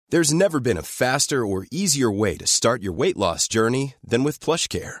There's never been a faster or easier way to start your weight loss journey than with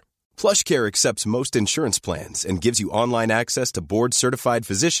PlushCare. PlushCare accepts most insurance plans and gives you online access to board-certified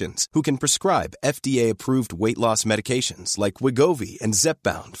physicians who can prescribe FDA-approved weight loss medications like Wegovy and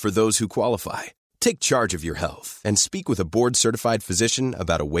Zepbound for those who qualify. Take charge of your health and speak with a board-certified physician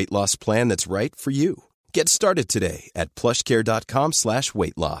about a weight loss plan that's right for you. Get started today at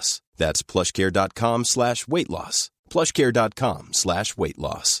plushcare.com/weight loss. That's plushcare.com/weight loss. plushcare.com/weight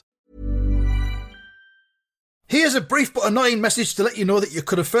loss. Here's a brief but annoying message to let you know that you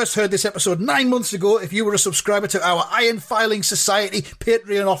could have first heard this episode 9 months ago if you were a subscriber to our Iron Filing Society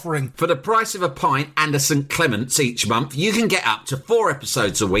Patreon offering. For the price of a pint and a St Clement's each month, you can get up to 4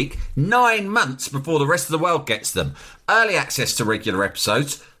 episodes a week, 9 months before the rest of the world gets them. Early access to regular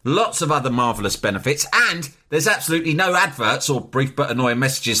episodes, lots of other marvellous benefits, and there's absolutely no adverts or brief but annoying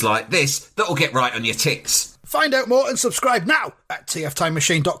messages like this that will get right on your ticks. Find out more and subscribe now at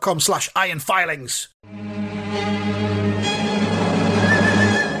tftimemachine.com/ironfilings.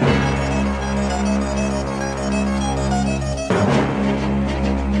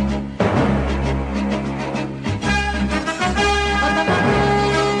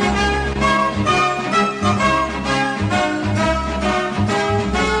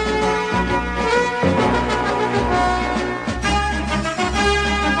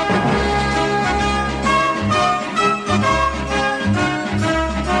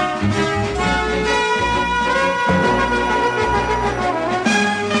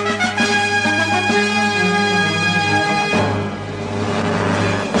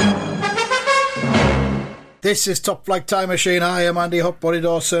 This is Top Flight Time Machine. I am Andy Hotbody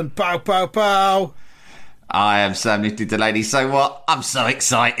Dawson. Pow, pow, pow. I am Sam Nifty Delaney. So what? I'm so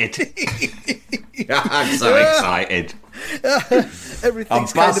excited. I'm so excited. I'm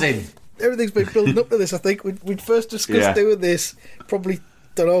buzzing. Everything's been building up to this, I think. We'd first discussed doing this probably,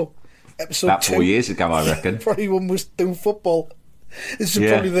 don't know, episode about 2. 4 years ago, I reckon. Probably when we was doing football. This is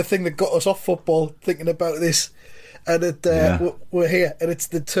probably the thing that got us off football, thinking about this. And we're here, and it's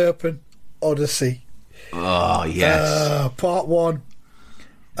the Turpin Odyssey. Oh, yes. Part 1.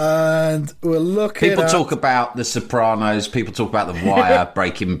 And we're looking People talk about The Sopranos, people talk about The Wire,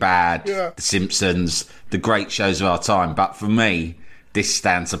 Breaking Bad, The Simpsons, the great shows of our time. But for me, this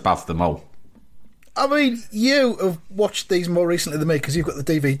stands above them all. I mean, you have watched these more recently than me because you've got the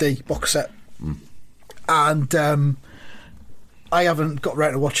DVD box set. And I haven't got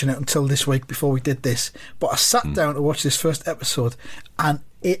around to watching it until this week before we did this. But I sat down to watch this first episode, and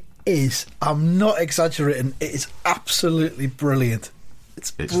it is, I'm not exaggerating, it is absolutely brilliant. It's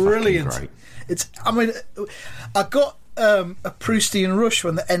brilliant. Great. I mean, I got a Proustian rush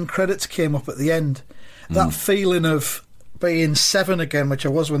when the end credits came up at the end. That feeling of being 7 again, which I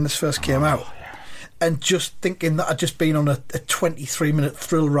was when this first came out, and just thinking that I'd just been on a 23-minute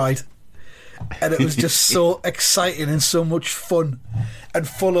thrill ride. And it was just so exciting and so much fun and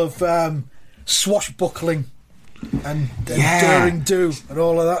full of swashbuckling and daring do and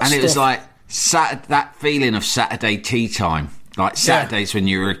all of that stuff. And it was like that feeling of Saturday tea time. Like Saturdays when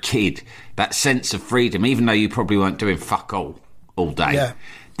you were a kid, that sense of freedom, even though you probably weren't doing fuck all day. Yeah.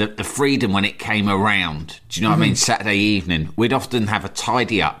 The freedom when it came around. Do you know what I mean? Saturday evening, we'd often have a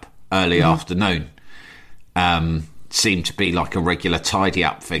tidy up early afternoon. Seemed to be like a regular tidy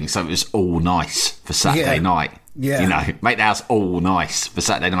up thing. So it was all nice for Saturday night. Yeah. You know, make the house all nice for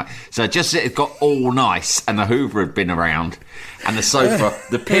Saturday night. So just it got all nice and the Hoover had been around and the sofa,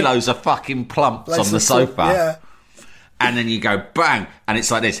 the pillows are fucking plumps on the sofa. Yeah. And then you go bang, and it's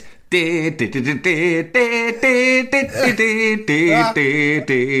like this.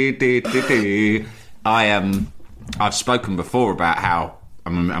 I've spoken before about how,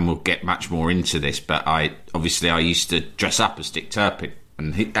 and we'll get much more into this, but I used to dress up as Dick Turpin,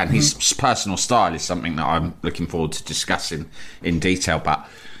 and his personal style is something that I'm looking forward to discussing in detail. But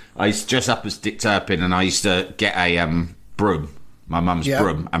I used to dress up as Dick Turpin, and I used to get a broom. My mum's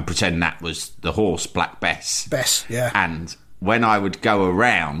broom, and pretend that was the horse, Black Bess. And when I would go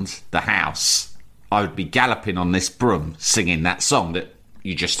around the house, I would be galloping on this broom, singing that song that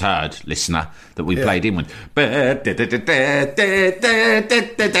you just heard, listener, that we played in with.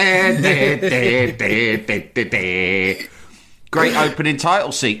 Great opening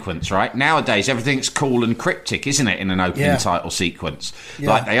title sequence, right? Nowadays, everything's cool and cryptic, isn't it, in an opening title sequence?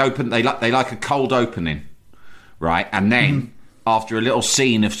 Like they like a cold opening, right? And then after a little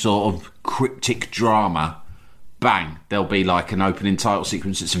scene of sort of cryptic drama, bang, there'll be like an opening title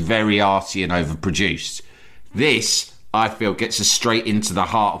sequence that's very arty and overproduced. This, I feel, gets us straight into the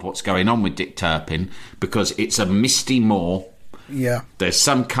heart of what's going on with Dick Turpin, because it's a misty moor. Yeah. There's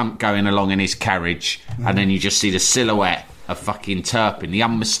some cunt going along in his carriage, and then you just see the silhouette of fucking Turpin, the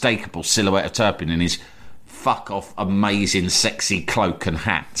unmistakable silhouette of Turpin in his fuck-off amazing sexy cloak and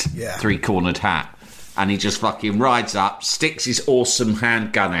hat, three-cornered hat. And he just fucking rides up, sticks his awesome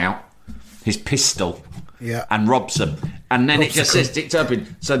handgun out, his pistol, and robs them. And then it just says Dick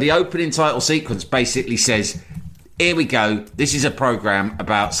Turpin. So the opening title sequence basically says, here we go, this is a programme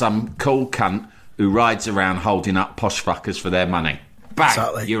about some cool cunt who rides around holding up posh fuckers for their money.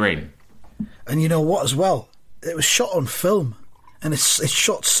 Bang, you're in. And you know what as well? It was shot on film. And it's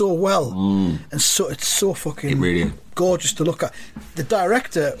shot so well. And so it's so fucking gorgeous to look at. The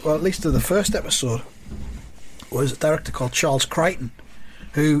director, or at least of the first episode, was a director called Charles Crichton,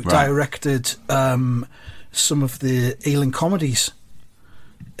 who directed some of the Ealing comedies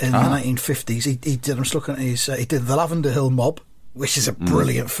in the 1950s. He did. I'm just looking at his. He did The Lavender Hill Mob, which is a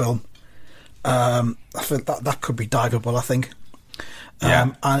brilliant film. I think that could be diveable, I think.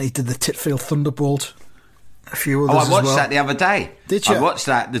 And he did the Titfield Thunderbolt. A few others. I watched that the other day. Did you? I watched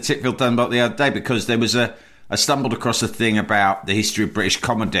that, the Titfield Thunderbolt, the other day because there was I stumbled across a thing about the history of British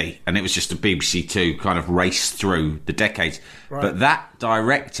comedy, and it was just a BBC Two kind of race through the decades. Right. But that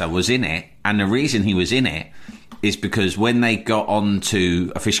director was in it, and the reason he was in it is because when they got on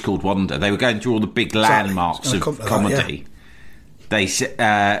to A Fish Called Wanda, they were going through all the big landmarks of comedy. They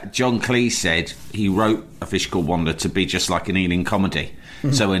John Cleese said he wrote A Fish Called Wanda to be just like an Ealing comedy.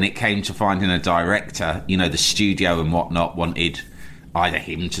 So when it came to finding a director, you know, the studio and whatnot wanted either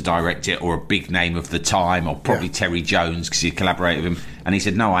him to direct it or a big name of the time, or probably Terry Jones because he collaborated with him. And he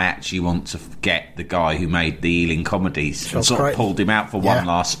said, no, I actually want to get the guy who made the Ealing comedies. And sort of pulled him out for one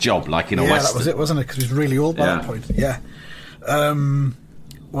last job, like in a Western. Yeah, that was it, wasn't it? Because he was really old by that point. Yeah.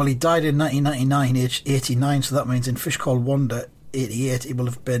 Well, he died in 1999, aged 89, so that means in Fish Called Wanda, 88, he will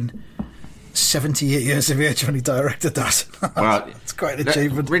have been 78 years of age when he directed that. Well, it's quite an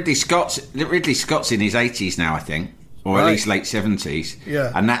achievement. Ridley Scott's in his 80s now, I think, or at least late 70s.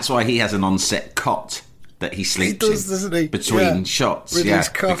 Yeah, and that's why he has an on-set cot that he sleeps doesn't he? Between shots. Ridley's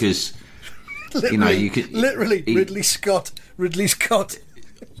cot. Because literally, you know you could Ridley's cot.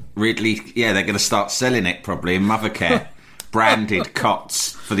 Ridley, they're going to start selling it probably in Mothercare, branded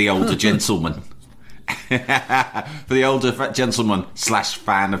cots for the older gentleman. For the older gentleman /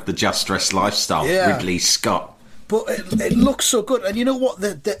 fan of the Just Dress lifestyle, Ridley Scott. But it looks so good, and you know what?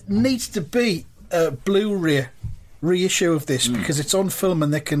 There needs to be a Blu-ray reissue of this because it's on film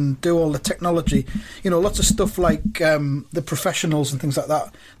and they can do all the technology. You know, lots of stuff like The Professionals and things like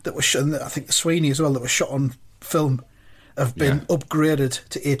that were shot. I think the Sweeney as well that were shot on film have been upgraded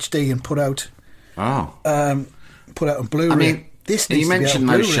to HD and put out. Put out on Blu-ray. I mean, you mentioned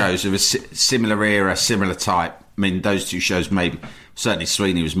those shows of a similar era, similar type. I mean, those two shows maybe. Certainly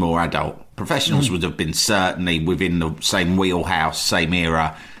Sweeney was more adult. Professionals would have been certainly within the same wheelhouse, same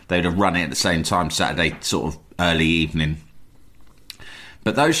era. They'd have run it at the same time, Saturday sort of early evening.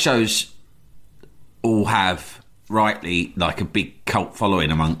 But those shows all have, rightly, like a big cult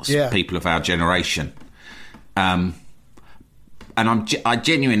following amongst people of our generation. And I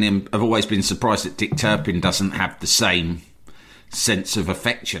genuinely have always been surprised that Dick Turpin doesn't have the same sense of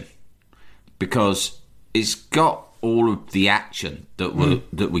affection, because it's got all of the action that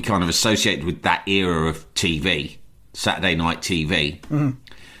we kind of associated with that era of TV, Saturday night TV.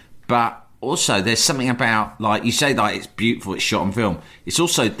 But also there's something about, like you say, like it's beautiful, it's shot on film. It's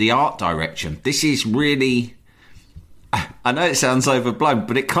also the art direction. This is really, I know it sounds overblown,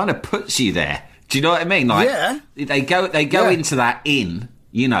 but it kind of puts you there. Do you know what I mean? Like they go into that inn,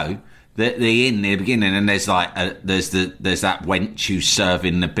 you know, the inn near the beginning, and there's like there's that wench who's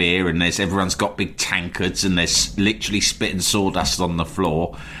serving the beer, and everyone's got big tankards, and there's literally spitting sawdust on the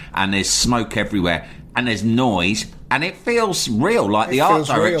floor, and there's smoke everywhere, and there's noise, and it feels real, like the art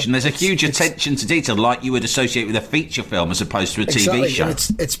direction. There's a huge attention to detail, like you would associate with a feature film as opposed to a TV show.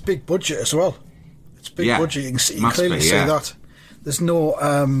 And it's big budget as well. It's big budget. You can clearly see that. There's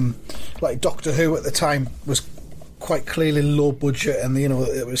no like Doctor Who at the time was quite clearly low budget, and you know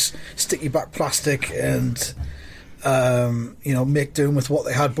it was sticky back plastic and you know, make do with what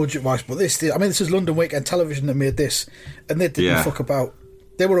they had budget wise. But this is London Weekend Television that made this, and they didn't fuck about.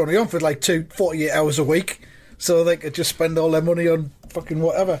 They were only on for like 48 hours a week, so they could just spend all their money on fucking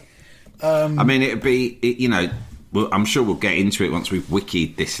whatever. I mean, it'd be you know, I'm sure we'll get into it once we've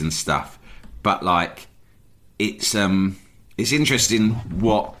wikied this and stuff, but like it's interesting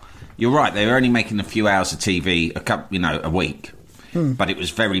what. You're right, they were only making a few hours of TV a week. But it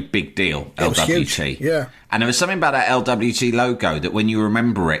was very big deal, it LWT. Was huge. Yeah. And there was something about that LWT logo that when you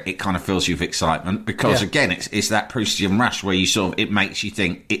remember it, it kind of fills you with excitement because, again, it's that Proustian rush where it makes you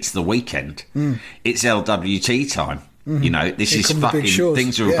think it's the weekend. It's LWT time. You know, this is fucking,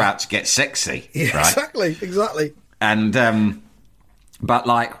 things are about to get sexy. Yeah, right? Exactly. And but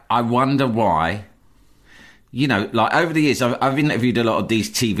like, I wonder why. You know, like over the years, I've interviewed a lot of these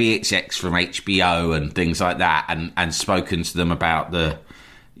TV execs from HBO and things like that, and spoken to them about the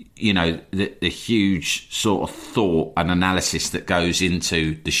huge sort of thought and analysis that goes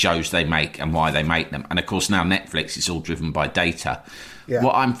into the shows they make and why they make them. And of course, now Netflix, it's all driven by data. Yeah.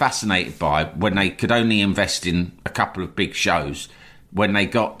 What I'm fascinated by, when they could only invest in a couple of big shows, when they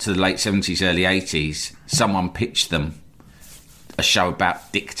got to the late 70s, early 80s, someone pitched them a show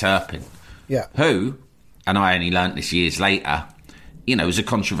about Dick Turpin, who, and I only learnt this years later, was a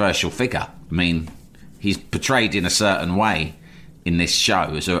controversial figure. I mean, he's portrayed in a certain way in this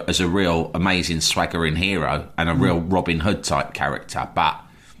show as a real amazing swaggering hero and a real Robin Hood type character, but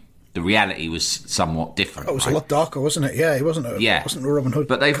the reality was somewhat different. It was a lot darker, wasn't it? Yeah, he wasn't a Robin Hood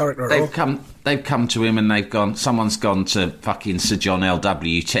character at all. They've come to him and someone's gone to fucking Sir John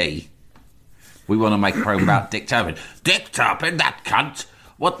LWT. We want to make a program about Dick Turpin. Dick Turpin, that cunt.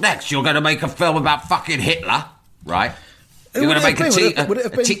 What next? You're going to make a film about fucking Hitler, right? You're going to make would it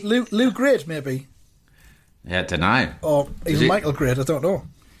have been Lou Grade, maybe? Yeah, I don't know. Or even Michael Grade, I don't know.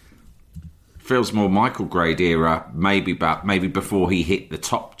 Feels more Michael Grade era, maybe before he hit the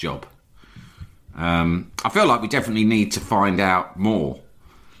top job. I feel like we definitely need to find out more.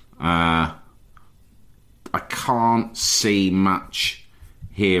 I can't see much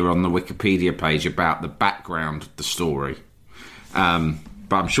here on the Wikipedia page about the background of the story.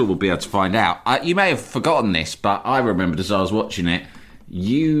 But I'm sure we'll be able to find out. You may have forgotten this, but I remembered as I was watching it,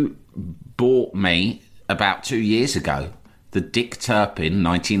 you bought me about 2 years ago the Dick Turpin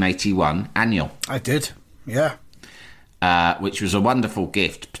 1981 annual. I did, yeah. Which was a wonderful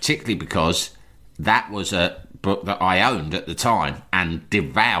gift, particularly because that was a book that I owned at the time and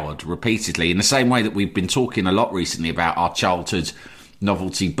devoured repeatedly, in the same way that we've been talking a lot recently about our childhood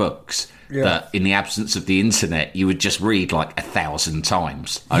novelty books. Yeah. That in the absence of the internet, you would just read like 1,000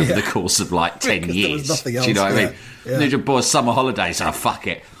 times over the course of like 10 years. There was nothing else. Do you know what I mean? Yeah. Ninja Boys summer holidays, fuck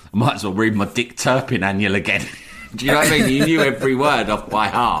it. I might as well read my Dick Turpin annual again. Do you know what I mean? You knew every word off by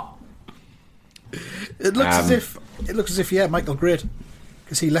heart. It looks as if Michael Grade,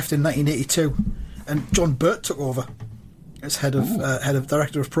 because he left in 1982, and John Burt took over as head of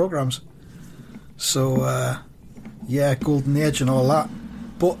director of programs. So Golden Age and all that.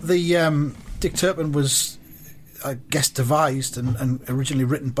 But the Dick Turpin was, I guess, devised and originally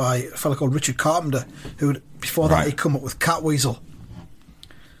written by a fellow called Richard Carpenter, who before that he'd come up with Catweasel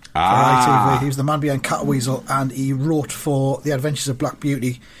for ITV. He was the man behind Catweasel, and he wrote for The Adventures of Black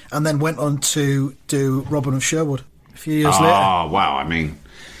Beauty, and then went on to do Robin of Sherwood a few years later. Oh wow! I mean,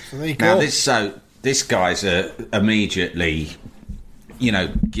 so there you go. Now this guy's immediately,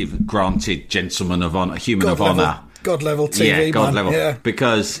 granted gentleman of honour, human of honour. God level TV, God man. level. Yeah.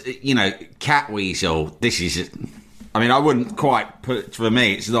 Because, Catweasel, this is... I mean, I wouldn't quite put it... For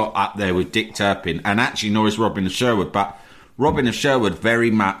me, it's not up there with Dick Turpin, and actually nor is Robin of Sherwood, but Robin of Sherwood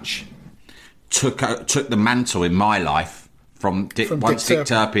very much took the mantle in my life once Dick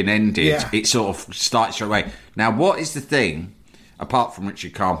Turpin ended. Yeah. It sort of started straight away. Now, what is the thing, apart from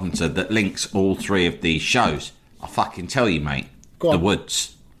Richard Carpenter, that links all three of these shows? I'll fucking tell you, mate. The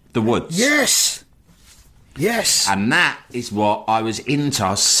Woods. The Woods. Yes. And that is what I was into.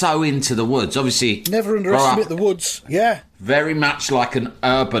 I was so into The Woods. Obviously... Never underestimate The Woods. Yeah. Very much like an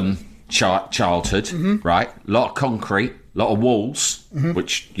urban childhood, right? A lot of concrete, a lot of walls,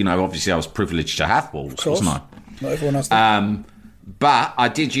 which, obviously I was privileged to have walls, wasn't I? Not everyone has that. But I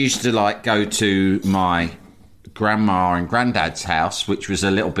did used to, go to my grandma and granddad's house, which was a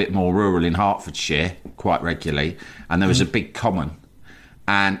little bit more rural in Hertfordshire, quite regularly, and there was a big common.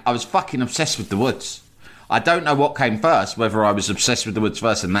 And I was fucking obsessed with The Woods. I don't know what came first, whether I was obsessed with The Woods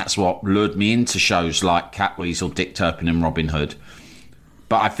first, and that's what lured me into shows like Catweasel, Dick Turpin and Robin Hood.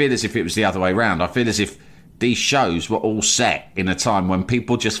 But I feel as if it was the other way round. I feel as if these shows were all set in a time when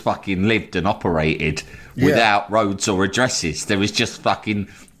people just fucking lived and operated without roads or addresses. There was just fucking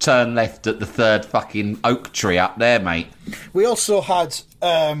turn left at the third fucking oak tree up there, mate. We also had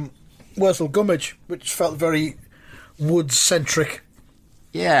Wurzel Gummidge, which felt very woods-centric.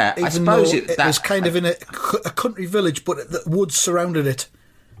 Yeah, even I suppose it was kind of in a country village, but the woods surrounded it.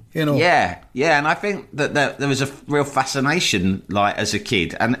 Yeah, and I think that there was a real fascination, as a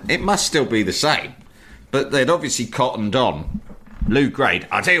kid, and it must still be the same. But they'd obviously cottoned on. Lou Grade,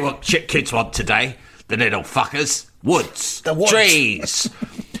 I'll tell you what kids want today, the little fuckers. Woods. The woods.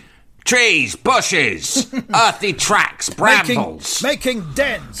 Trees, bushes, earthy tracks, brambles. Making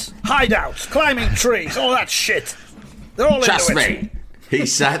dens, hideouts, climbing trees, all that shit. They're all Trust into it. me. He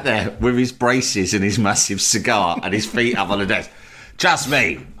sat there with his braces and his massive cigar and his feet up on the desk. Trust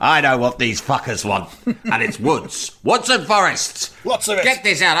me, I know what these fuckers want. And it's woods. Woods and forests. Lots of it. Get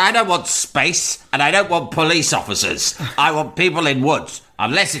this out. I don't want space, and I don't want police officers. I want people in woods.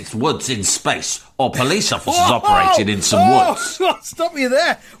 Unless it's woods in space, or police officers operating in some woods. Stop you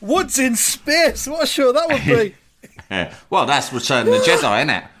there. Woods in space. What a show that would be. Well, that's Return of the Jedi, isn't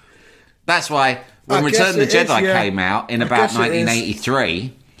it? That's why when Return of the Jedi came out in about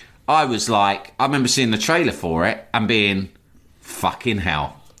 1983, I was like, I remember seeing the trailer for it and being, fucking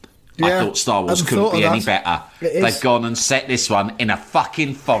hell. I thought Star Wars couldn't be any better. They've gone and set this one in a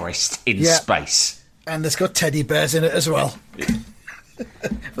fucking forest in space. And it's got teddy bears in it as well.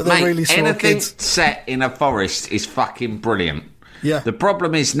 But they're really small anything kids. Set in a forest is fucking brilliant. Yeah. The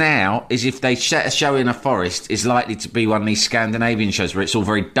problem is now is if they set a show in a forest, it's likely to be one of these Scandinavian shows where it's all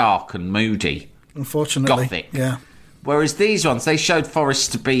very dark and moody. Unfortunately. Gothic. Yeah. Whereas these ones, they showed forests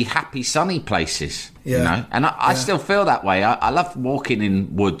to be happy, sunny places. Yeah. You know? And I still feel that way. I love walking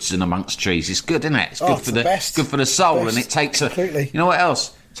in woods and amongst trees. It's good, isn't it? It's good for good for the soul, and it takes completely. You know what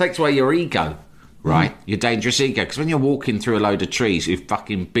else? It takes away your ego. Right, your dangerous ego. Because when you're walking through a load of trees who've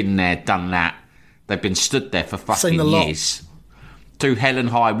fucking been there, done that, they've been stood there for fucking years, through hell and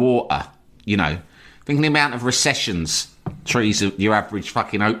high water, you know. Think of the amount of recessions trees, your average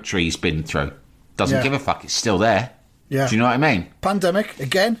fucking oak tree's been through. Doesn't give a fuck, it's still there. Yeah. Do you know what I mean? Pandemic,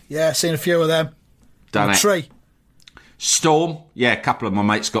 again. Yeah, seen a few of them. Done it. Tree. Storm. Yeah, a couple of my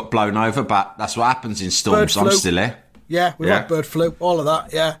mates got blown over, but that's what happens in storms. I'm still here. Yeah, we've had bird flu, all of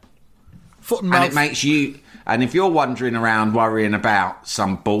that, yeah. Foot and mouth. And it makes you... And if you're wandering around worrying about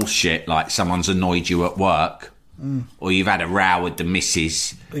some bullshit, like someone's annoyed you at work, or you've had a row with the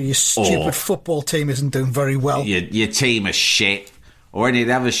missus... Or your stupid football team isn't doing very well. Your team is shit, or any of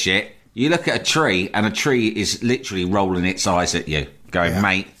the other shit, you look at a tree, and a tree is literally rolling its eyes at you, going,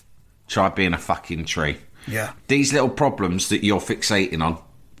 mate, try being a fucking tree. Yeah. These little problems that you're fixating on,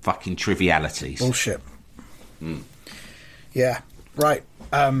 fucking trivialities. Bullshit. Yeah, right.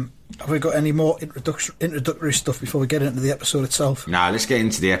 Have we got any more introductory stuff before we get into the episode itself? No, let's get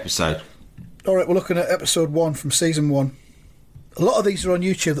into the episode. All right, we're looking at episode 1 from season 1. A lot of these are on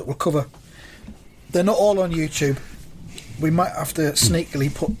YouTube that we'll cover. They're not all on YouTube. We might have to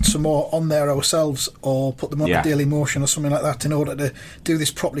sneakily put some more on there ourselves, or put them on the Daily Motion or something like that in order to do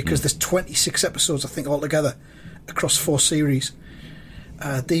this properly, because there's 26 episodes, I think, altogether across 4 series.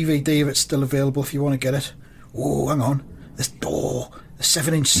 DVD, if it's still available, if you want to get it. Oh, hang on. The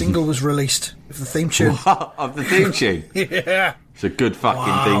 7-inch single was released of the theme tune. What? Of the theme tune? Yeah. It's a good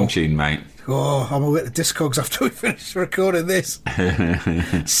fucking theme tune, mate. Oh, I'm away to Discogs after we finish recording this.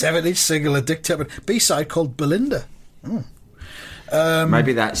 7-inch single of Dick Turpin. B-side called Belinda.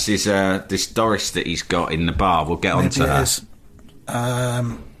 Maybe that's his this Doris that he's got in the bar. We'll get on to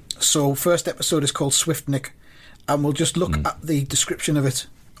her. So first episode is called Swift Nick, and we'll just look at the description of it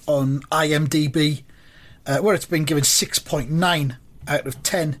on IMDb, where it's been given 6.9 out of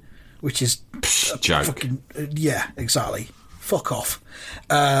 10, which is joke. Fucking, yeah, exactly. Fuck off.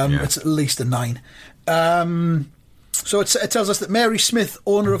 It's at least a 9. So it tells us that Mary Smith,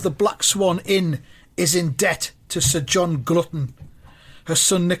 owner of the Black Swan Inn, is in debt to Sir John Glutton. Her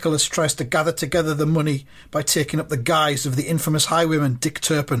son Nicholas tries to gather together the money by taking up the guise of the infamous highwayman Dick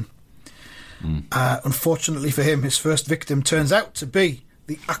Turpin. Unfortunately for him, his first victim turns out to be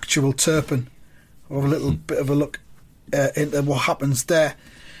the actual Turpin. We'll have a little bit of a look into what happens there.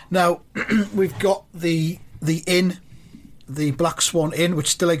 Now, we've got the inn, the Black Swan Inn, which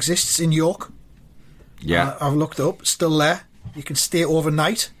still exists in York. Yeah. I've looked it up, still there. You can stay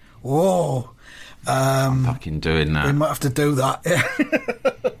overnight. Oh, I'm fucking doing that. We might have to do that.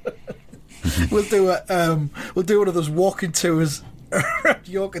 We'll do one of those walking tours.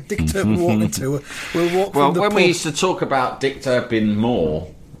 York, a Dick Turpin walking tour. We'll walk. Well, from the when pub. we used to talk about Dick Turpin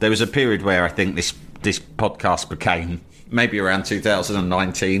more, there was a period where I think this podcast became, maybe around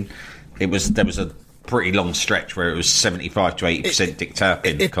 2019. There was a pretty long stretch where it was 75 to 80% Dick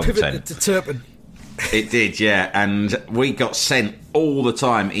Turpin it content. Pivoted to Turpin. It did, yeah, and we got sent all the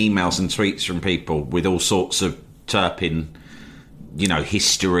time emails and tweets from people with all sorts of Turpin,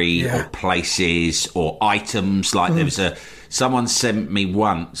 history or places or items. Like there was someone sent me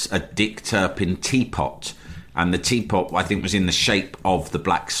once a Dick Turpin teapot, and the teapot I think was in the shape of the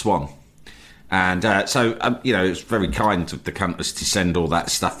Black Swan. And so it was very kind of the cunters to send all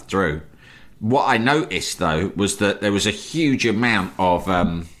that stuff through. What I noticed though was that there was a huge amount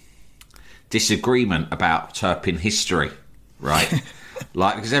of disagreement about Turpin history, right?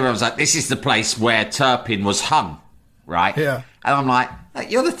 Because everyone's like, this is the place where Turpin was hung, right? Yeah. And I'm like,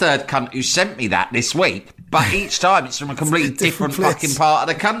 you're the third cunt who sent me that this week, but each time it's from a completely different fucking part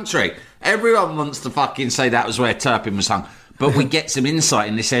of the country. Everyone wants to fucking say that was where Turpin was hung. But we get some insight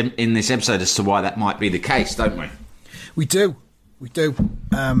in this episode as to why that might be the case, don't we? We do.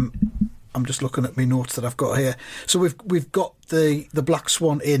 I'm just looking at my notes that I've got here. So we've got the Black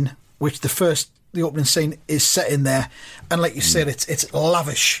Swan Inn, which the opening scene is set in there, and like you said, it's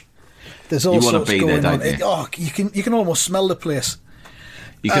lavish. There's all sorts going on. You can almost smell the place.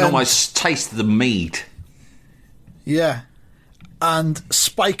 You can almost taste the mead. Yeah, and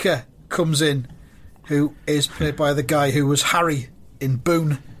Spiker comes in, who is played by the guy who was Harry in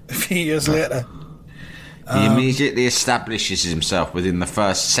Boone a few years later. He immediately establishes himself within the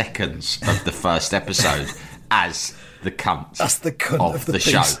first seconds of the first episode as the cunt. That's the cunt of the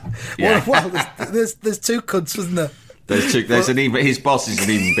show. Yeah. Well, there's two cunts, isn't there? His boss is an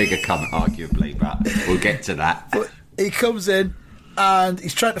even bigger cunt, arguably, but we'll get to that. But he comes in and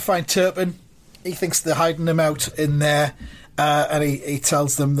he's trying to find Turpin. He thinks they're hiding him out in there, and he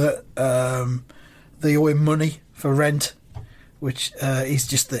tells them that they owe him money for rent, which he's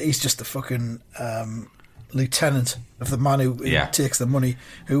just the fucking lieutenant of the man who takes the money,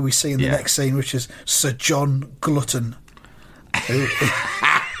 who we see in the next scene, which is Sir John Glutton.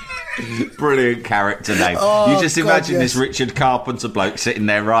 Brilliant character name. You just imagine this Richard Carpenter bloke sitting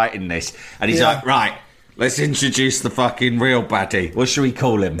there writing this, and he's like, right, let's introduce the fucking real baddie. What should we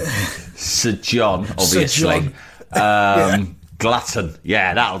call him? Sir John, obviously. Sir John. Glutton.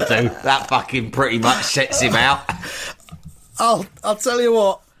 Yeah, that'll do. That fucking pretty much sets him out. I'll tell you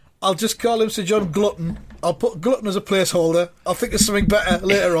what, I'll just call him Sir John Glutton. I'll put Glutton as a placeholder. I'll think of something better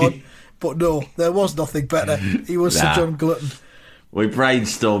later on. But no, there was nothing better. He was Sir John Glutton. We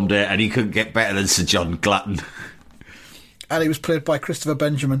brainstormed it, and he couldn't get better than Sir John Glutton. And he was played by Christopher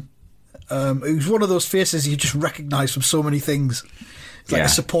Benjamin, who's one of those faces you just recognise from so many things. He's like a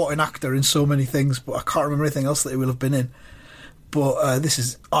supporting actor in so many things, but I can't remember anything else that he will have been in. But this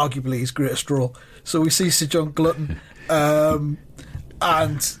is arguably his greatest role. So we see Sir John Glutton, and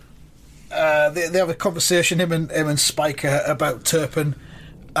they have a conversation, him and Spiker, about Turpin,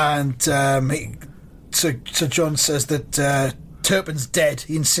 and Sir John says that Turpin's dead.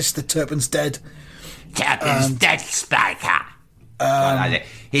 He insists that Turpin's dead. Turpin's dead, Spiker.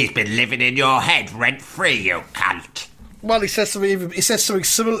 He's been living in your head rent-free, you cunt. Well, he says something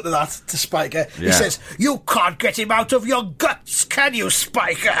similar to that to Spiker. Yeah. He says, "You can't get him out of your guts, can you,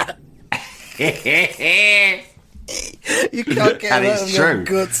 Spiker?" You can't get him out of your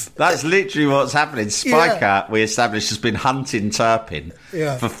guts. That's literally what's happening. Spiker, we established, has been hunting Turpin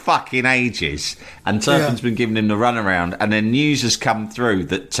for fucking ages, and Turpin's been giving him the runaround, and then news has come through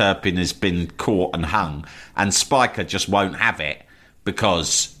that Turpin has been caught and hung, and Spiker just won't have it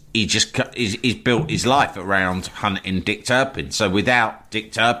because he's built his life around hunting Dick Turpin. So without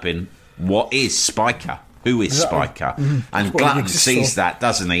Dick Turpin, what is Spiker? Who is Spiker? Mm-hmm. And Glutton sees that,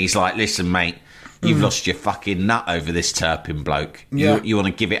 doesn't he? He's like, listen, mate, you've lost your fucking nut over this Turpin bloke. Yeah. You want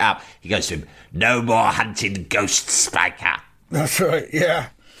to give it up? He goes to him, no more hunting ghosts, Spiker. That's right, yeah.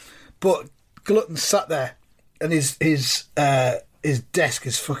 But Glutton sat there, and his desk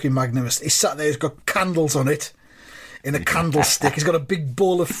is fucking magnificent. He's sat there, he's got candles on it, in a candlestick. He's got a big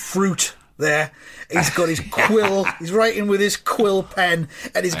bowl of fruit there. He's got his quill. He's writing with his quill pen,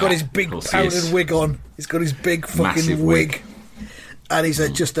 and he's got his big powdered wig on. He's got his big fucking wig. And he's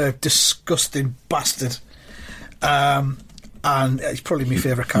just a disgusting bastard. And he's probably my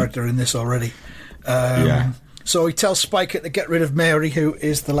favourite character in this already. So he tells Spiker to get rid of Mary, who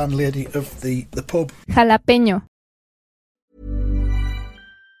is the landlady of the pub. Jalapeño.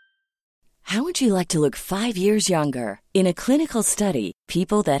 How would you like to look 5 years younger? In a clinical study,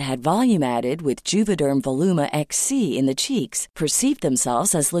 people that had volume added with Juvederm Voluma XC in the cheeks perceived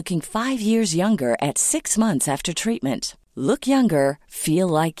themselves as looking 5 years younger at 6 months after treatment. Look younger, feel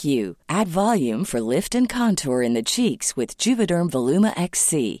like you. Add volume for lift and contour in the cheeks with Juvederm Voluma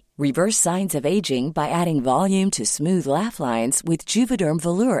XC. Reverse signs of aging by adding volume to smooth laugh lines with Juvederm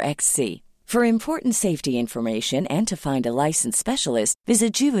Volure XC. For important safety information and to find a licensed specialist,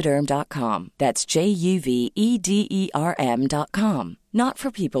 visit Juvederm.com. That's JUVEDERM.com. Not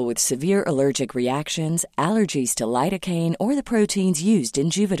for people with severe allergic reactions, allergies to lidocaine, or the proteins used in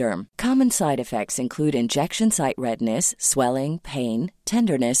Juvederm. Common side effects include injection site redness, swelling, pain,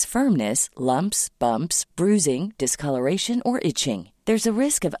 tenderness, firmness, lumps, bumps, bruising, discoloration, or itching. There's a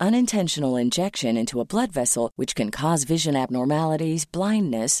risk of unintentional injection into a blood vessel, which can cause vision abnormalities,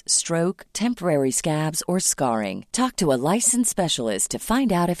 blindness, stroke, temporary scabs, or scarring. Talk to a licensed specialist to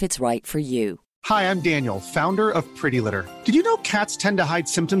find out if it's right for you. Hi, I'm Daniel, founder of Pretty Litter. Did you know cats tend to hide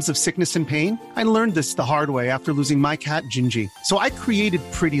symptoms of sickness and pain? I learned this the hard way after losing my cat, Gingy. So I created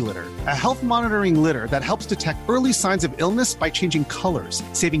Pretty Litter, a health monitoring litter that helps detect early signs of illness by changing colors,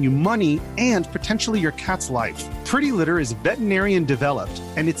 saving you money and potentially your cat's life. Pretty Litter is veterinarian developed,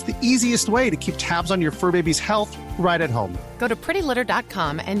 and it's the easiest way to keep tabs on your fur baby's health right at home. Go to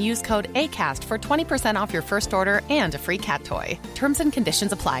prettylitter.com and use code ACAST for 20% off your first order and a free cat toy. Terms and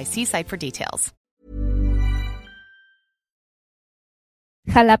conditions apply. See site for details.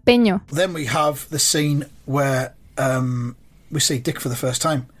 Jalapeño. Then we have the scene where we see Dick for the first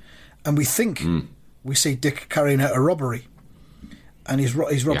time, and we think we see Dick carrying out a robbery, and he's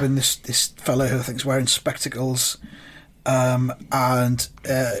robbing this fellow who I think is wearing spectacles, and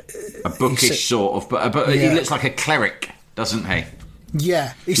a bookish sort of, but he looks like a cleric, doesn't he?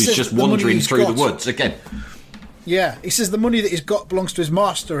 Yeah, he's just wandering through the woods again. Yeah, he says the money that he's got belongs to his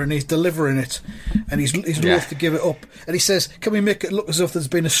master, and he's delivering it, and he's loath to give it up. And he says, "Can we make it look as if there's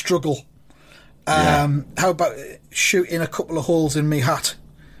been a struggle? How about shooting a couple of holes in me hat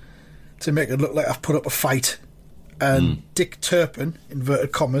to make it look like I've put up a fight?" And Dick Turpin,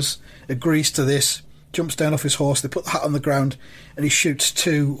 inverted commas, agrees to this. Jumps down off his horse. They put the hat on the ground, and he shoots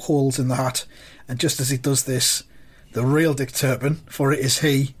 2 holes in the hat. And just as he does this, the real Dick Turpin, for it is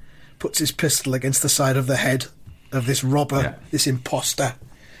he, puts his pistol against the side of the head of this robber, this imposter,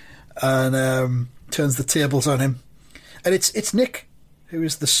 and turns the tables on him. And it's Nick, who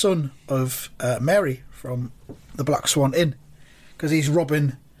is the son of Mary from the Black Swan Inn, because he's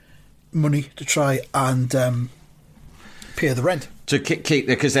robbing money to try and pay the rent. To keep,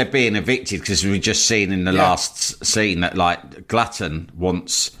 because they're being evicted, because we've just seen in the last scene that, like, Glutton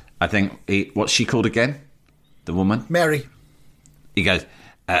wants, I think, what's she called again? The woman? Mary. He goes,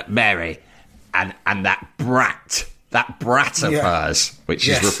 Mary, and that brat of hers, which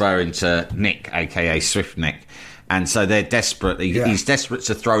is referring to Nick, a.k.a. Swift Nick. And so they're desperate. He's desperate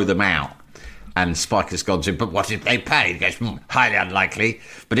to throw them out. And Spiker's gone to him, but what if they pay? He goes, highly unlikely.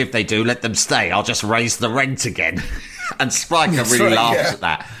 But if they do, let them stay. I'll just raise the rent again. And Spiker really laughs at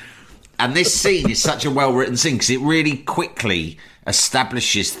that. And this scene is such a well-written scene because it really quickly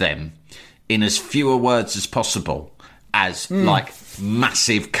establishes them in as fewer words as possible as, like,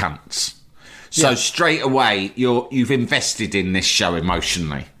 massive cunts. So straight away, you've invested in this show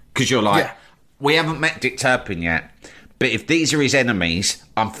emotionally. Because you're like, we haven't met Dick Turpin yet, but if these are his enemies,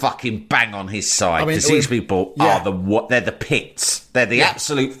 I'm fucking bang on his side. Because these people are they're the pits. They're the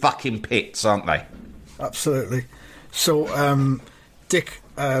absolute fucking pits, aren't they? Absolutely. So Dick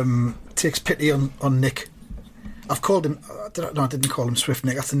takes pity on Nick. I've called him... I didn't call him Swift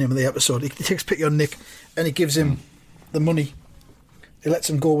Nick. That's the name of the episode. He takes pity on Nick, and he gives him the money. He lets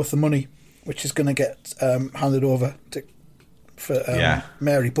him go with the money, which is going to get handed over for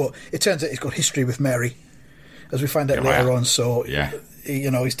Mary. But it turns out he's got history with Mary, as we find out later on. So,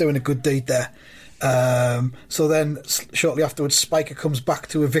 he's doing a good deed there. So then, shortly afterwards, Spiker comes back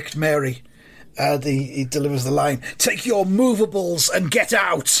to evict Mary. And he delivers the line, "Take your movables and get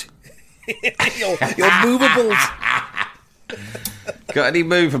out." your movables. Got any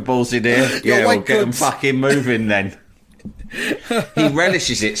movables in here? We'll get them fucking moving then. He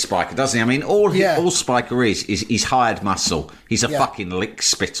relishes it, Spiker, doesn't he? I mean, all Spiker is he's hired muscle. He's a fucking lick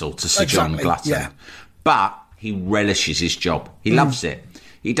spittle to Sir John Glutton. Yeah. But he relishes his job. He loves it.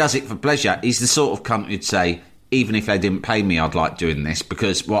 He does it for pleasure. He's the sort of cunt who'd say, even if they didn't pay me, I'd like doing this,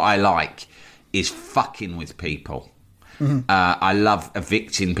 because what I like is fucking with people. I love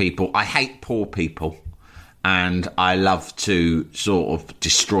evicting people. I hate poor people, and I love to sort of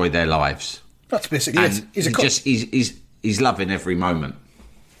destroy their lives. That's basically it. He's loving every moment.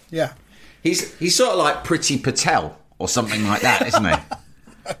 Yeah, he's sort of like Priti Patel or something like that, isn't he?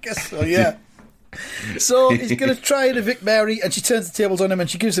 I guess so. Yeah. So he's going to try and evict Mary, and she turns the tables on him, and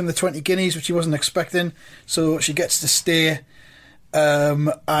she gives him the 20 guineas, which he wasn't expecting. So she gets to stay,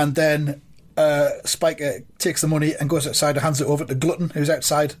 and then Spiker takes the money and goes outside and hands it over to Glutton, who's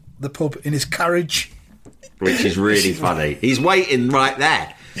outside the pub in his carriage. Which is really funny. He's waiting right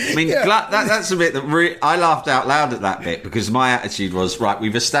there. I mean, that's a bit that I laughed out loud at that bit, because my attitude was, right,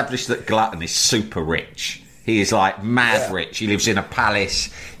 we've established that Glutton is super rich. He is like mad rich. He lives in a palace.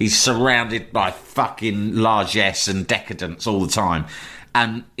 He's surrounded by fucking largesse and decadence all the time.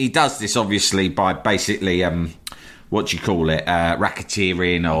 And he does this obviously by basically... what do you call it?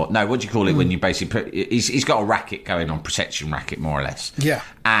 Racketeering, or no? What do you call it when you basically he's got a racket going on, protection racket, more or less. Yeah.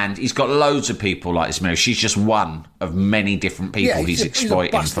 And he's got loads of people like this. Mary. She's just one of many different people he's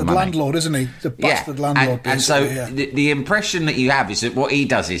exploiting he's a for money. Landlord, isn't he? He's a bastard landlord. And so the impression that you have is that what he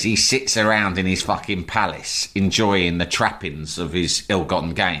does is he sits around in his fucking palace, enjoying the trappings of his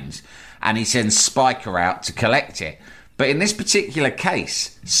ill-gotten gains. and he sends Spiker out to collect it. But in this particular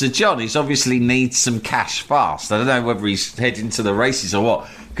case, Sir John is obviously needs some cash fast. I don't know whether he's heading to the races or what,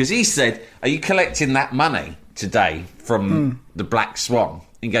 because he said, "Are you collecting that money today from the Black Swan?"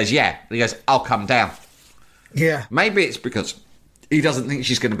 He goes, "Yeah." He goes, "I'll come down." Yeah. Maybe it's because he doesn't think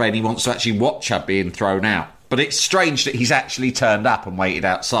she's going to pay and he wants to actually watch her being thrown out. But it's strange that he's actually turned up and waited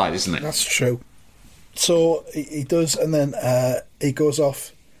outside, isn't it? That's true. So he does, and then he goes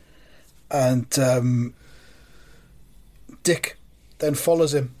off, and Dick then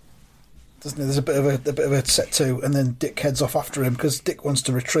follows him, doesn't he? There's a bit of a set to, and then Dick heads off after him because Dick wants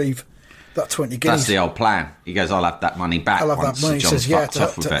to retrieve that 20 guineas. That's the old plan. He goes, "I'll have that money back." I'll have once that money. He John's says,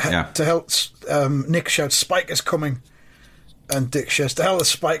 "Yeah." To help Nick shouts, "Spiker's coming," and Dick shouts, "To hell with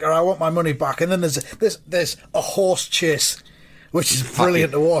Spiker! I want my money back." And then there's a horse chase, which is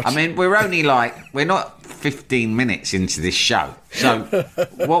brilliant to watch. I mean, we're not 15 minutes into this show. So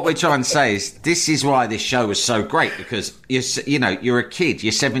what we're trying to say is this is why this show was so great, because you're a kid,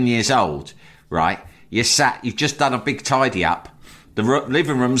 you're 7 years old, right? You've just done a big tidy up. The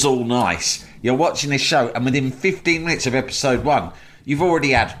living room's all nice. You're watching this show, and within 15 minutes of episode 1, you've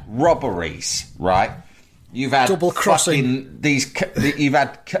already had robberies, right? You've had double crossing. You've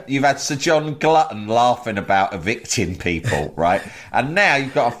had Sir John Glutton laughing about evicting people, right? And now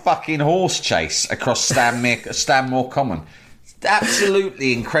you've got a fucking horse chase across Stanmore Common. It's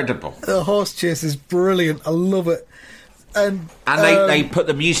absolutely incredible. The horse chase is brilliant. I love it. And they put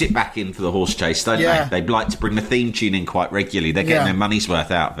the music back in for the horse chase, don't yeah. they? They like to bring the theme tune in quite regularly. They're getting their money's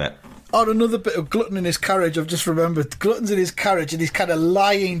worth out of it. Oh, another bit of Glutton in his carriage, I've just remembered. Glutton's in his carriage and he's kind of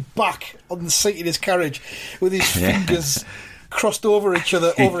lying back on the seat in his carriage with his fingers crossed over each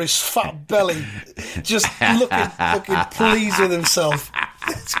other, over his fat belly, just looking fucking pleased with himself.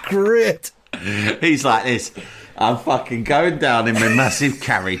 It's great. He's like this, "I'm fucking going down in my massive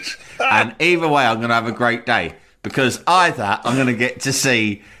carriage, and either way I'm going to have a great day, because either I'm going to get to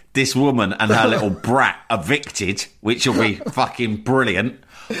see this woman and her little brat evicted, which will be fucking brilliant,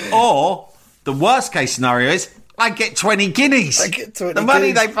 or the worst case scenario is I get 20 guineas. I get 20 the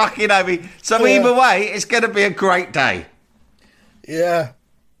money guineas. they fucking owe me. So either way, it's going to be a great day." Yeah.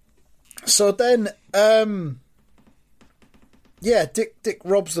 So then, Dick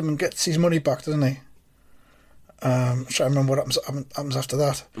robs them and gets his money back, doesn't he? I'm trying to remember what happens after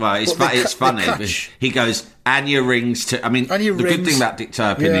that. Well, it's funny. He goes, "And your rings to..." I mean, the good thing about Dick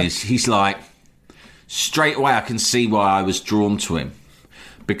Turpin is he's like, straight away I can see why I was drawn to him.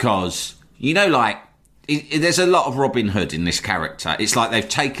 Because, there's a lot of Robin Hood in this character. It's like they've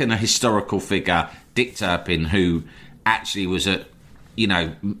taken a historical figure, Dick Turpin, who actually was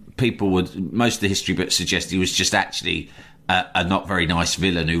most of the history books suggest he was just actually a not very nice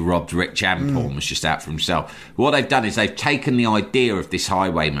villain who robbed Rick Jampol and was just out for himself. What they've done is they've taken the idea of this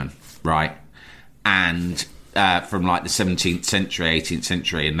highwayman, right, and from like the 17th century, 18th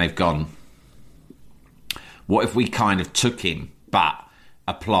century, and they've gone, what if we kind of took him, but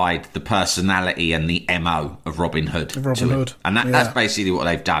applied the personality and the MO of Robin Hood to it. And that's basically what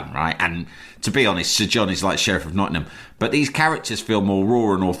they've done, right? And to be honest, Sir John is like Sheriff of Nottingham. But these characters feel more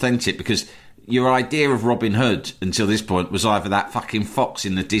raw and authentic because your idea of Robin Hood until this point was either that fucking fox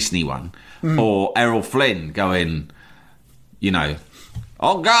in the Disney one or Errol Flynn going,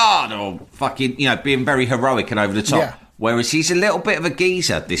 "Oh God," or fucking, being very heroic and over the top. Yeah. Whereas he's a little bit of a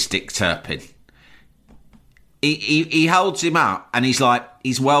geezer, this Dick Turpin. He holds him up and he's like,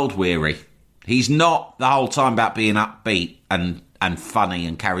 he's world weary. He's not the whole time about being upbeat and funny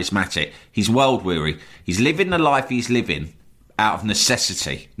and charismatic. He's world weary. He's living the life he's living out of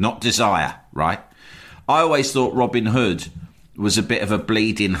necessity, not desire, right? I always thought Robin Hood was a bit of a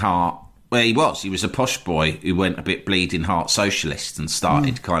bleeding heart. Well, he was a posh boy who went a bit bleeding heart socialist and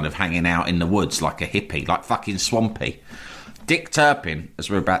started kind of hanging out in the woods like a hippie, like fucking Swampy. Dick Turpin, as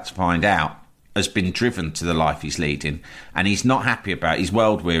we're about to find out, has been driven to the life he's leading, and he's not happy about it. He's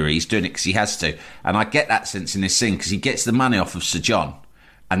world weary. He's doing it because he has to. And I get that sense in this scene because he gets the money off of Sir John,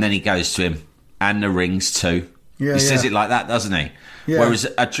 and then he goes to him, "And the rings too." He says it like that, doesn't he? Yeah. Whereas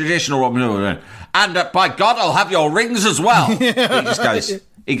a traditional Robin Hood, "And by God, I'll have your rings as well." He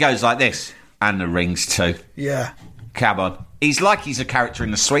goes like this, "And the rings too." Yeah. Come on. He's like he's a character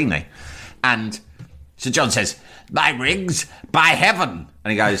in the Sweeney. And Sir John says, "My rings, by heaven."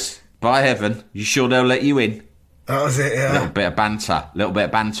 And he goes, "By heaven, you sure they'll let you in?" That was it, yeah. A little bit of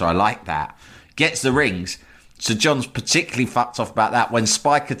banter. I like that. Gets the rings. Sir John's particularly fucked off about that. When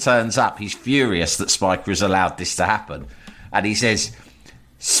Spiker turns up, he's furious that Spiker has allowed this to happen. And he says,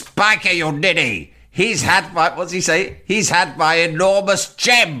 "Spiker, you ninny, he's had my..." What's he say? "He's had my enormous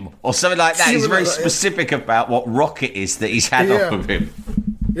gem," or something like that. He's very specific about what rocket is that he's had off of him.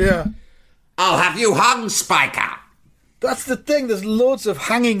 Yeah. I'll have you hung, Spiker. That's the thing. There's loads of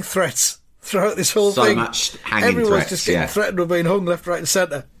hanging threats throughout this whole So thing. much hanging Everyone's threats, just getting threatened with being hung left, right, and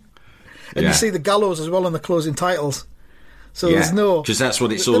centre. And you see the gallows as well in the closing titles. So there's no... Because that's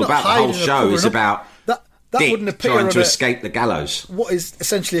what it's all about. The whole show is about that Dick wouldn't appear trying on to escape the gallows. what is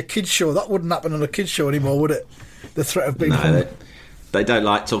essentially a kids' show. That wouldn't happen on a kids' show anymore, would it? The threat of being hung. They don't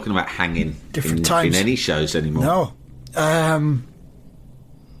like talking about hanging Different times. in any shows anymore. No.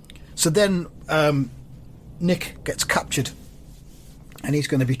 So then Nick gets captured and he's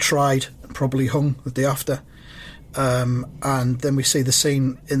going to be tried and probably hung the day after. And then we see the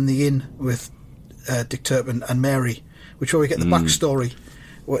scene in the inn with Dick Turpin and Mary, which where we get the backstory.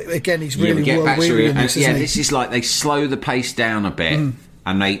 Well, again, he's really well-weaving in this, isn't he? This is like they slow the pace down a bit.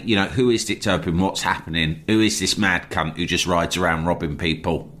 And they, who is Dick Turpin? What's happening? Who is this mad cunt who just rides around robbing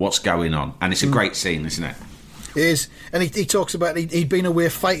people? What's going on? And it's a great scene, isn't it? It is. And he talks about he'd been away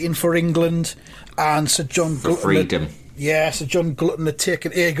fighting for England and Sir John Glutton. For freedom. Sir John Glutton had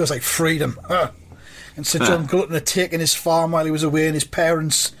taken... Here he goes like, freedom. And Sir John Glutton had taken his farm while he was away and his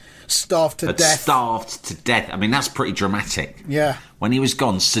parents starved to death. Starved to death. I mean, that's pretty dramatic. Yeah. When he was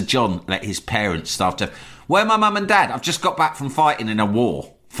gone, Sir John let his parents starve to death. Where are my mum and dad? I've just got back from fighting in a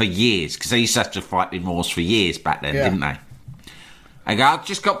war for years, because they used to have to fight in wars for years back then, didn't they? I go, I've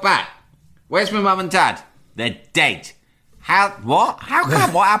just got back. Where's my mum and dad? They're dead. How? What? How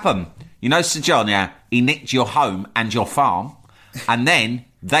come? What happened? Sir John, he nicked your home and your farm, and then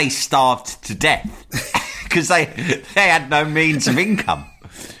they starved to death because they had no means of income.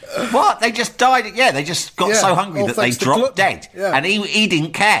 What? They just died. Yeah, they just got so hungry that they dropped dead. Yeah. And he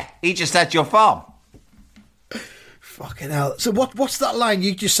didn't care. He just had your farm. Fucking hell. So what's that line?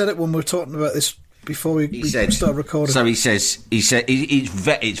 You just said it when we were talking about this before we started recording. So he said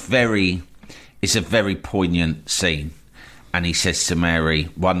it's a very poignant scene. And he says to Mary,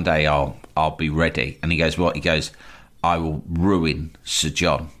 one day I'll be ready. And he goes, what? He goes, I will ruin Sir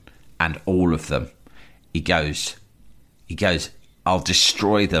John and all of them. He goes, I'll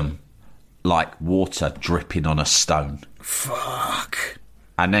destroy them like water dripping on a stone. Fuck.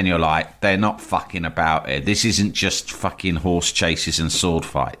 And then you're like, they're not fucking about it. This isn't just fucking horse chases and sword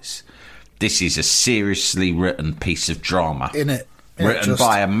fights. This is a seriously written piece of drama. Written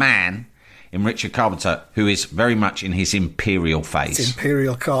by a man in Richard Carpenter who is very much in his imperial phase. It's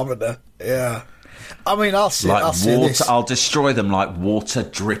Imperial Carpenter, yeah. I mean, I'll say this. I'll destroy them like water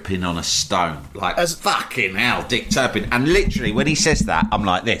dripping on a stone. Like, fucking hell, Dick Turpin. And literally, when he says that, I'm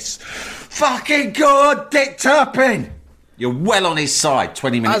like this. Fucking good, Dick Turpin! You're well on his side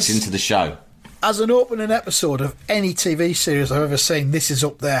 20 minutes into the show. As an opening episode of any TV series I've ever seen, this is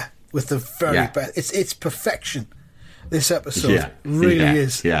up there with the very best. It's perfection. This episode really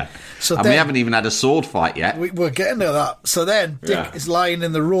is. Yeah. So we haven't even had a sword fight yet. We're getting to that. So then Dick is lying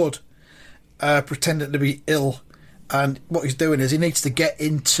in the road, pretending to be ill. And what he's doing is he needs to get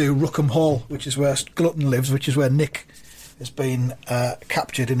into Rookham Hall, which is where Glutton lives, which is where Nick has been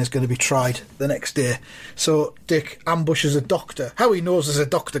captured and is going to be tried the next day. So Dick ambushes a doctor. How he knows there's a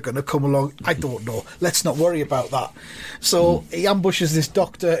doctor going to come along, I don't know. Let's not worry about that. So he ambushes this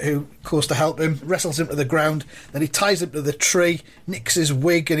doctor who goes to help him, wrestles him to the ground, then he ties him to the tree, nicks his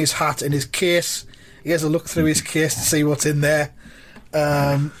wig and his hat and his case. He has a look through his case to see what's in there.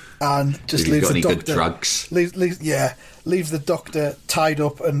 And just leaves the doctor. Good drugs? Leaves the doctor tied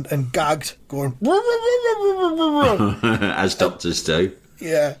up and gagged, going as doctors do.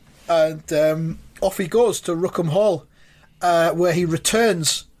 Yeah, and off he goes to Rookham Hall, where he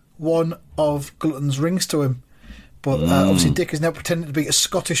returns one of Glutton's rings to him. But obviously, Dick is now pretending to be a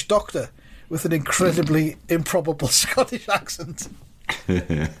Scottish doctor with an incredibly improbable Scottish accent,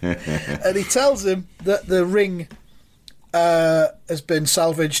 and he tells him that the ring has been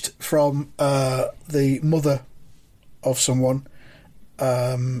salvaged from the mother of someone,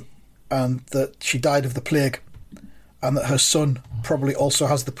 and that she died of the plague, and that her son probably also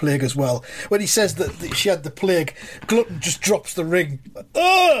has the plague as well. When he says that she had the plague, Glutton just drops the ring.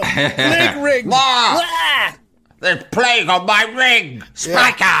 Oh, plague ring! There's plague on my ring,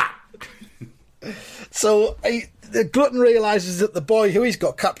 Spiker! Yeah. So Glutton realises that the boy who he's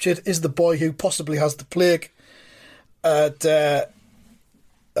got captured is the boy who possibly has the plague.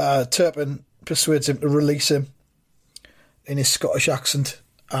 Turpin persuades him to release him in his Scottish accent,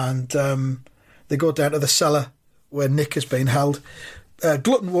 and they go down to the cellar where Nick has been held.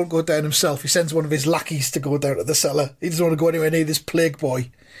 Glutton won't go down himself. He sends one of his lackeys to go down to the cellar. He doesn't want to go anywhere near this plague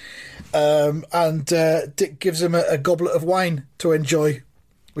boy. And Dick gives him a goblet of wine to enjoy,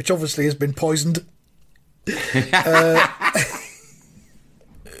 which obviously has been poisoned.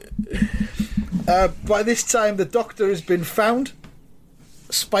 By this time, the doctor has been found,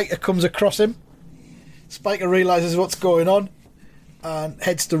 Spiker comes across him. Spiker realises what's going on and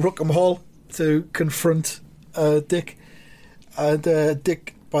heads to Rookham Hall to confront Dick. And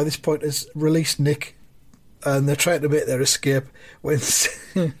Dick, by this point, has released Nick, and they're trying to make their escape when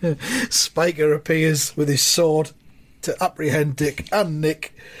Spiker appears with his sword to apprehend Dick and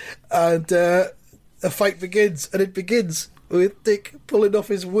Nick, and the fight begins. And it begins with Dick pulling off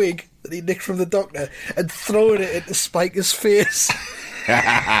his wig that he nicked from the doctor and throwing it into Spiker's face. Have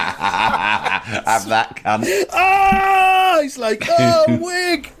that cunt. Ah! He's like, oh,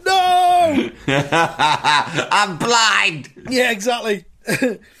 wig, no! I'm blind. Yeah, exactly.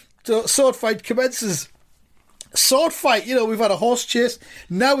 So sword fight commences. Sword fight, we've had a horse chase.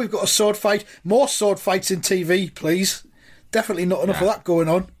 Now we've got a sword fight. More sword fights in TV, please. Definitely not enough of that going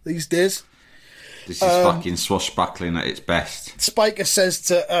on these days. This is fucking swashbuckling at its best. Spiker says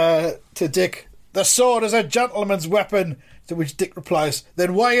to Dick, "The sword is a gentleman's weapon." To which Dick replies,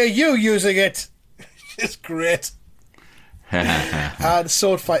 "Then why are you using it?" It's great. And the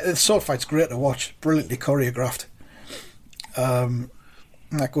sword fight's great to watch. Brilliantly choreographed.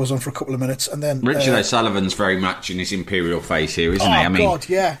 That goes on for a couple of minutes, and then Richard O'Sullivan's very much in his imperial phase here, isn't he? I mean, God,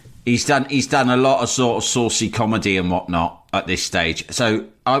 yeah. He's done a lot of sort of saucy comedy and whatnot at this stage. So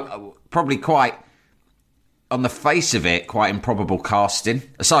probably quite, on the face of it, quite improbable casting.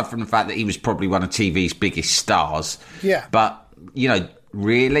 Aside from the fact that he was probably one of TV's biggest stars. Yeah. But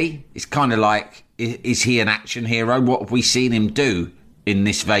really, it's kind of like, is he an action hero? What have we seen him do in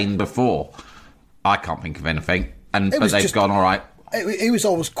this vein before? I can't think of anything. But they've gone, all right. He was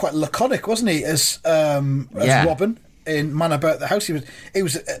always quite laconic, wasn't he? As Robin in Man About the House, he was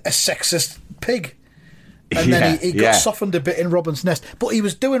a sexist pig, and then he got softened a bit in Robin's Nest. But he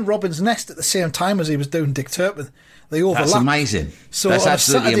was doing Robin's Nest at the same time as he was doing Dick Turpin. They overlapped. That's amazing. So that's on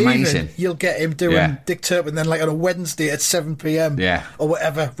absolutely a Saturday amazing. Evening, you'll get him doing Dick Turpin. Then, like on a Wednesday at 7 p.m. or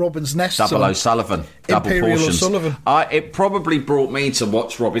whatever, Robin's Nest. Double O'Sullivan, double Imperial portions. O'Sullivan. It probably brought me to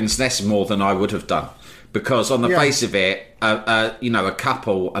watch Robin's Nest more than I would have done. Because on the face of it, a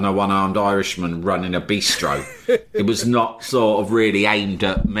couple and a one-armed Irishman running a bistro, it was not sort of really aimed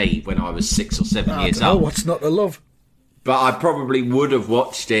at me when I was 6 or 7 years old. What's not to love? But I probably would have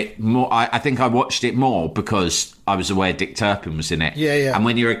watched it more. I think I watched it more because I was aware Dick Turpin was in it. Yeah. And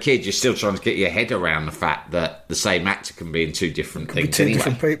when you're a kid, you're still trying to get your head around the fact that the same actor can be in two different things. Two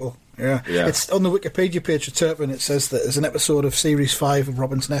different people. Yeah. It's on the Wikipedia page for Turpin. It says that there's an episode of Series 5 of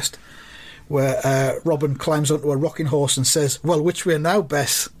Robin's Nest where Robin climbs onto a rocking horse and says, "Well, which way now,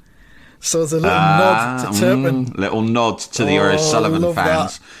 Bess?" So there's a little nod to Turpin. Little nod to the O'Sullivan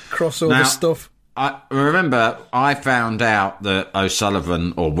fans. That crossover stuff. I remember we found out that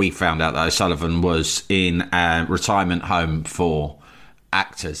O'Sullivan was in a retirement home for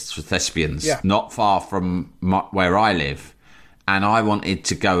actors, for thespians, not far from where I live. And I wanted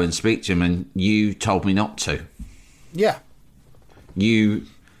to go and speak to him, and you told me not to. Yeah. You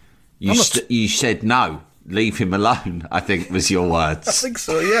said no, leave him alone, I think was your words. I think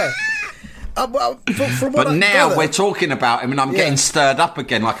so, yeah. But now we're talking about him and I'm getting stirred up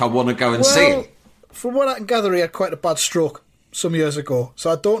again, like I want to go and see him. From what I can gather, he had quite a bad stroke some years ago,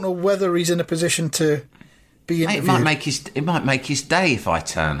 so I don't know whether he's in a position to be interviewed. It might make his day if I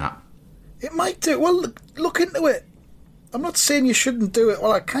turn up. It might do. Well, look into it. I'm not saying you shouldn't do it.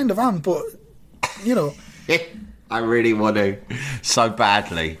 Well, I kind of am, but, I really want to, so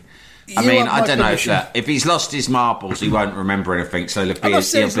badly. I mean, I don't know. If he's lost his marbles, he won't remember anything, so he'll be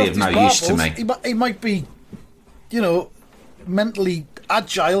of no use to me. He might be, mentally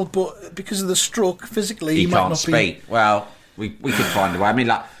agile, but because of the stroke, physically, he might can't not speak. Well, we could find a way. I mean,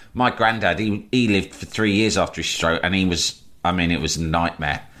 like, my granddad, he lived for 3 years after his stroke, and it was a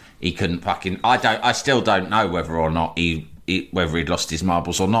nightmare. He couldn't fucking... I still don't know whether or not whether he'd lost his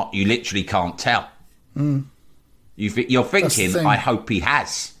marbles or not. You literally can't tell. Mm. You're thinking, I hope he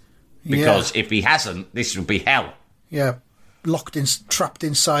has. Because if he hasn't, this will be hell. Yeah, trapped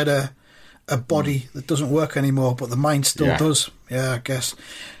inside a body that doesn't work anymore, but the mind still does. Yeah, I guess.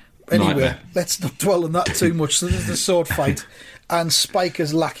 Anyway, let's not dwell on that too much. So there's the sword fight, and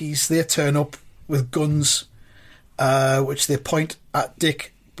Spiker's lackeys, they turn up with guns, which they point at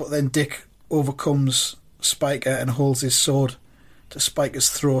Dick, but then Dick overcomes Spiker and holds his sword to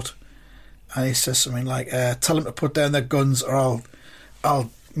Spiker's throat, and he says something like, "Tell him to put down their guns, or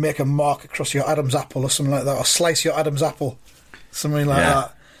I'll make a mark across your Adam's apple," or something like that, or slice your Adam's apple, something like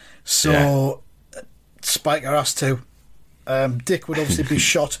that. So Spiker has to. Dick would obviously be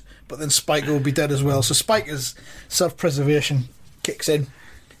shot, but then Spiker would be dead as well. So Spiker's self-preservation kicks in,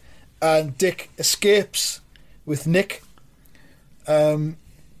 and Dick escapes with Nick. And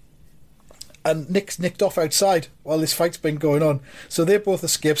and Nick's nicked off outside while this fight's been going on. So they both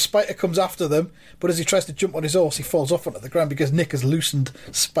escape. Spiker comes after them, but as he tries to jump on his horse, he falls off onto the ground because Nick has loosened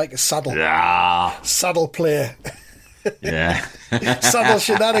Spiker's saddle. Yeah. Saddle play. Yeah. Saddle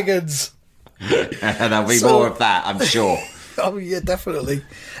shenanigans. There'll be more of that, I'm sure. Oh, yeah, definitely.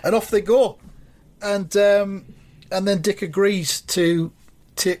 And off they go. And then Dick agrees to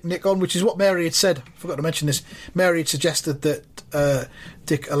take Nick on, which is what Mary had said. I forgot to mention this. Mary had suggested that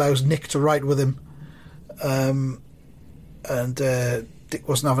Dick allows Nick to ride with him. And Dick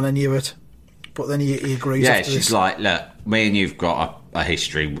wasn't having any of it. But then he agrees. Yeah, after she's this. like, look, me and you've got a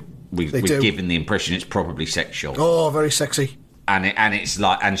history. We've given the impression it's probably sexual. Oh, very sexy. And it's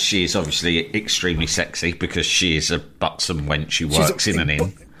like, and she is obviously extremely sexy because she is a buxom wench who works in an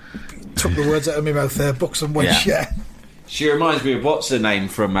inn. Took the words out of my mouth there. Buxom wench, yeah. She reminds me of what's her name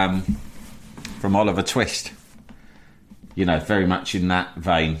from Oliver Twist. You know, very much in that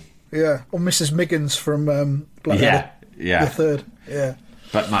vein. Yeah, or Mrs. Miggins from Blackadder. Yeah. The third, yeah.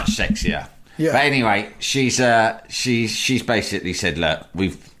 But much sexier. Yeah. But anyway, she's basically said, look,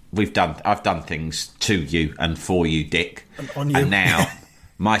 I've done things to you and for you, Dick. And on you. And now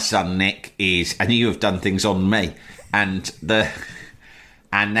my son Nick is, and you have done things on me. And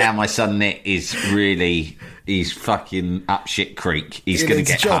now my son Nick is really, he's fucking up shit creek. He's going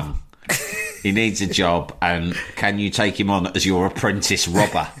to get hung. He needs a job, and can you take him on as your apprentice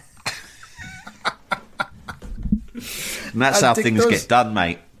robber? And that's how Dick things get done,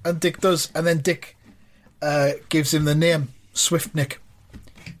 mate. And Dick does. And then Dick gives him the name Swift Nick,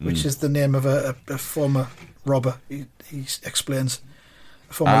 which is the name of a former robber. He explains.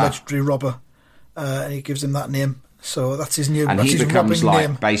 A former legendary robber. And he gives him that name. So that's his new. And that's he his becomes robbing like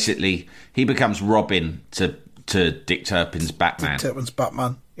name. basically he becomes Robin to Dick Turpin's Batman. Dick Turpin's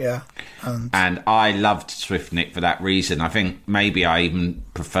Batman, yeah. And I loved Swift Nick for that reason. I think maybe I even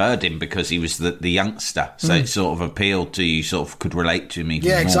preferred him because he was the youngster, so it sort of appealed to you, sort of could relate to him even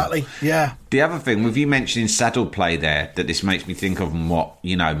more. Exactly. Yeah. The other thing, with you mentioning saddle play there, that this makes me think of, and what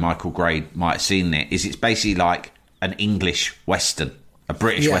Michael Gray might have seen there, is it's basically like an English Western, a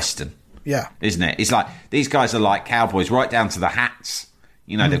British Western. Yeah. Isn't it? It's like these guys are like cowboys, right down to the hats.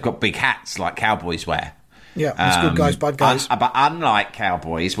 They've got big hats like cowboys wear. Yeah, it's good guys, bad guys. But unlike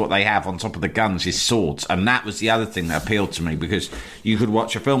cowboys, what they have on top of the guns is swords. And that was the other thing that appealed to me, because you could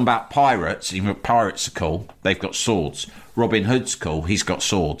watch a film about pirates, even pirates are cool, they've got swords. Robin Hood's cool, he's got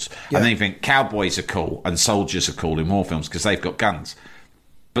swords. Yeah. And then you think cowboys are cool and soldiers are cool in war films because they've got guns.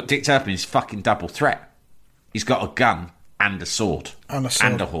 But Dick Turpin is fucking double threat. He's got a gun and a sword. And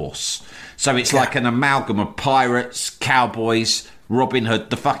a horse. So it's like an amalgam of pirates, cowboys, Robin Hood,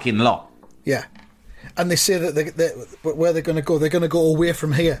 the fucking lot. Yeah. And they say that where they're going to go, they're going to go away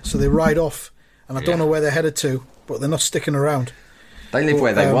from here. So they ride off. And I don't know where they're headed to, but they're not sticking around. They live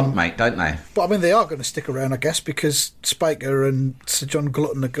where they want, mate, don't they? But I mean, they are going to stick around, I guess, because Spiker and Sir John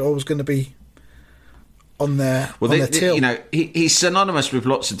Glutton are always going to be on their tail. He's synonymous with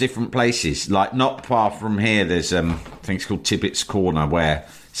lots of different places. Like, not far from here, there's I think it's called Tibbet's Corner, where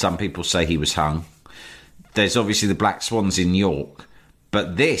some people say he was hung. There's obviously the Black Swans in York,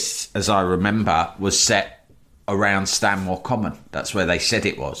 but this, as I remember, was set around Stanmore Common. That's where they said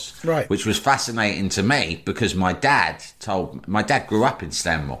it was, right? Which was fascinating to me because my dad grew up in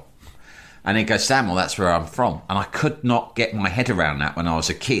Stanmore, and he goes, Stanmore, that's where I'm from, and I could not get my head around that when I was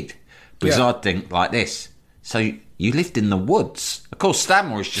a kid, because I'd think like this. So you lived in the woods? Of course,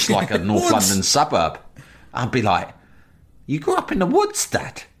 Stanmore is just like a North London suburb. I'd be like, you grew up in the woods,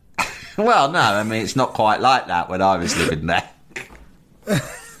 Dad? Well, no, I mean, it's not quite like that when I was living there.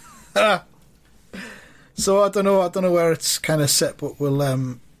 So I don't know where it's kind of set, but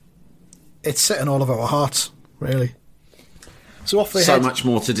it's set in all of our hearts, really. So off they head. So much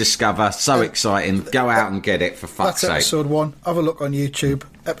more to discover, so exciting. Go out and get it, for fuck's sake. That's episode 1. Have a look on YouTube.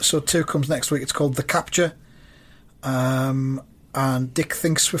 Episode 2 comes next week. It's called The Capture. And Dick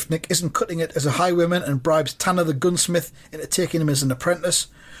thinks Swift Nick isn't cutting it as a highwayman and bribes Tanner the gunsmith into taking him as an apprentice.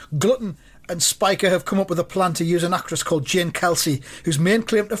 Glutton and Spiker have come up with a plan to use an actress called Jane Kelsey, whose main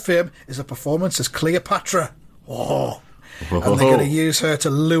claim to fame is a performance as Cleopatra. And they're going to use her to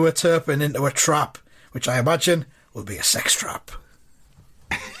lure Turpin into a trap, which I imagine will be a sex trap.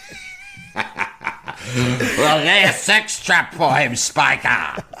 Well, lay a sex trap for him,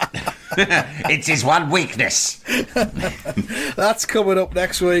 Spiker. It's his one weakness. That's coming up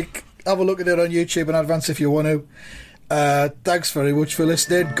next week. Have a look at it on YouTube in advance if you want to. Thanks very much for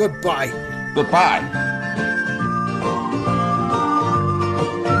listening. Goodbye. Goodbye.